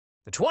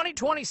The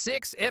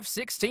 2026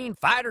 F-16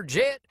 fighter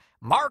jet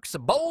marks a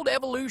bold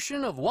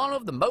evolution of one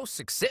of the most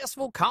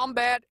successful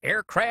combat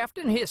aircraft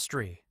in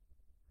history.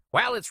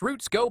 While its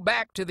roots go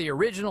back to the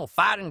original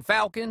Fighting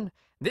Falcon,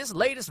 this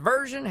latest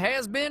version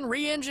has been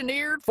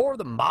re-engineered for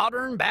the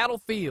modern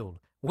battlefield,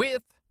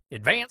 with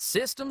advanced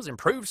systems,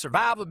 improved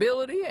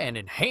survivability, and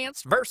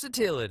enhanced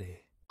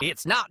versatility.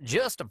 It's not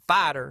just a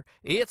fighter,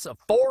 it's a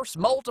force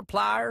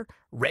multiplier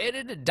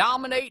ready to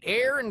dominate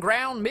air and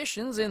ground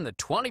missions in the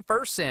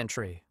 21st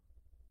century.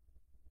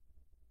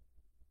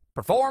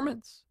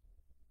 Performance.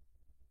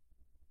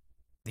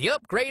 The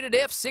upgraded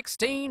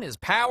F-16 is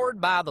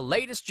powered by the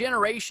latest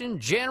generation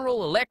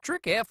General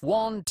Electric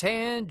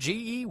F-110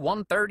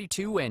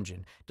 GE-132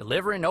 engine,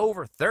 delivering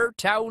over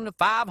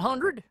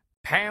 13,500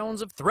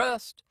 pounds of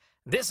thrust.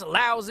 This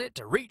allows it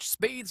to reach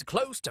speeds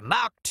close to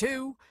Mach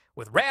 2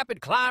 with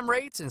rapid climb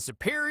rates and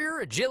superior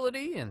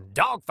agility in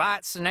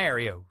dogfight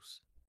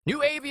scenarios. New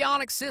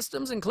avionics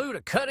systems include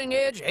a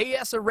cutting-edge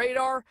AESA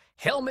radar,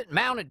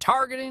 helmet-mounted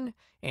targeting,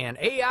 and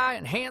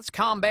AI-enhanced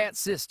combat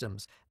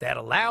systems that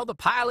allow the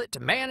pilot to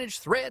manage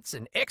threats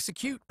and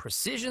execute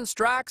precision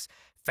strikes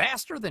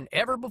faster than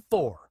ever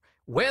before.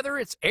 Whether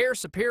it's air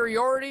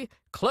superiority,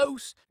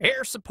 close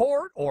air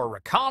support, or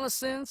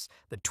reconnaissance,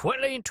 the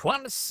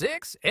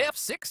 2026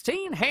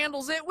 F-16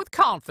 handles it with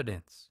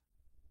confidence.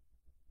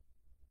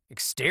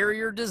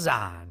 Exterior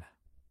design.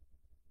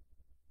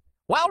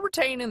 While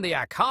retaining the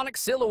iconic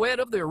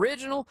silhouette of the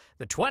original,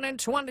 the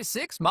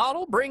 2026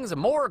 model brings a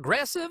more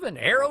aggressive and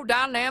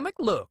aerodynamic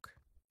look.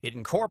 It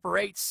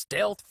incorporates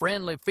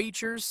stealth-friendly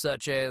features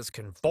such as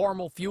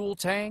conformal fuel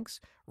tanks,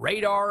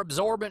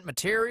 radar-absorbent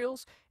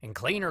materials, and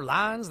cleaner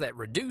lines that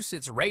reduce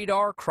its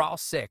radar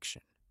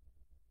cross-section.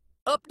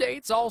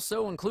 Updates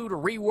also include a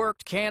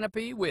reworked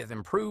canopy with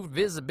improved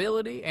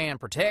visibility and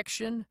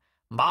protection,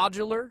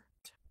 modular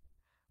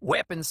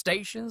weapon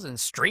stations, and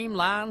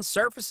streamlined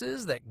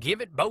surfaces that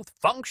give it both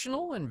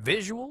functional and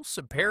visual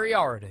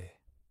superiority.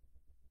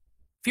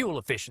 Fuel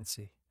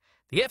efficiency.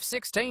 The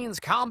F-16's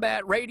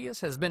combat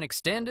radius has been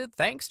extended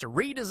thanks to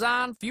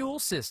redesigned fuel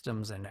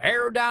systems and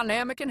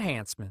aerodynamic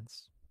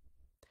enhancements.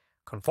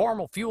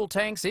 Conformal fuel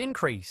tanks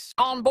increase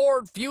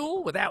onboard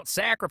fuel without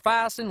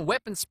sacrificing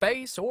weapon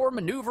space or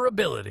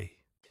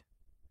maneuverability.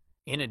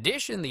 In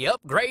addition, the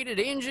upgraded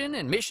engine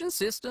and mission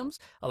systems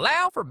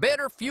allow for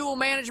better fuel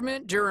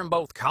management during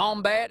both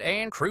combat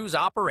and cruise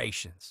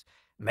operations,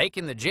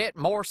 making the jet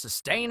more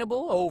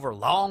sustainable over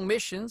long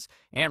missions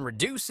and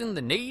reducing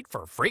the need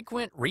for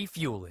frequent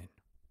refueling.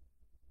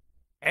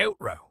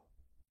 Outrow.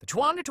 The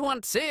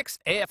 2026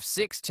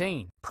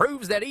 F-16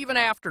 proves that even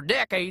after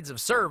decades of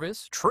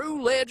service,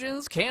 true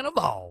legends can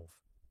evolve.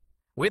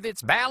 With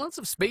its balance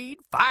of speed,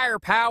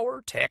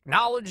 firepower,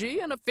 technology,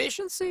 and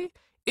efficiency,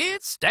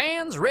 it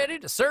stands ready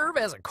to serve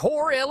as a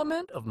core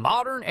element of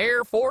modern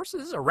air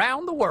forces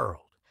around the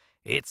world.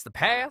 It's the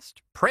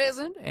past,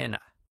 present, and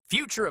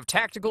future of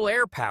tactical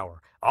air power,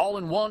 all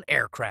in one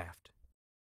aircraft.